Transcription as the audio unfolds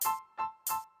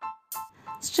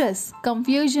Stress,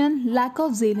 confusion, lack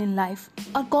of zeal in life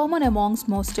are common amongst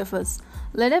most of us.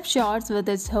 Let Up Shorts with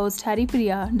its host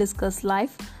Haripriya discuss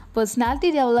life,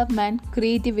 personality development,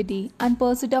 creativity, and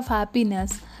pursuit of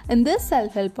happiness. In this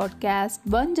self-help podcast,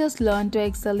 one just learn to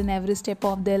excel in every step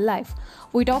of their life.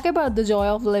 We talk about the joy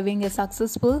of living a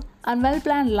successful and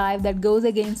well-planned life that goes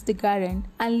against the current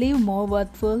and live more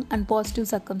worthful and positive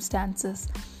circumstances.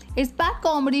 It's part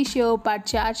comedy show, part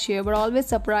chat show, but always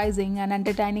surprising and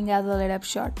entertaining as a let up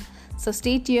shot. So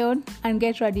stay tuned and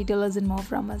get ready to listen more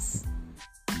from us.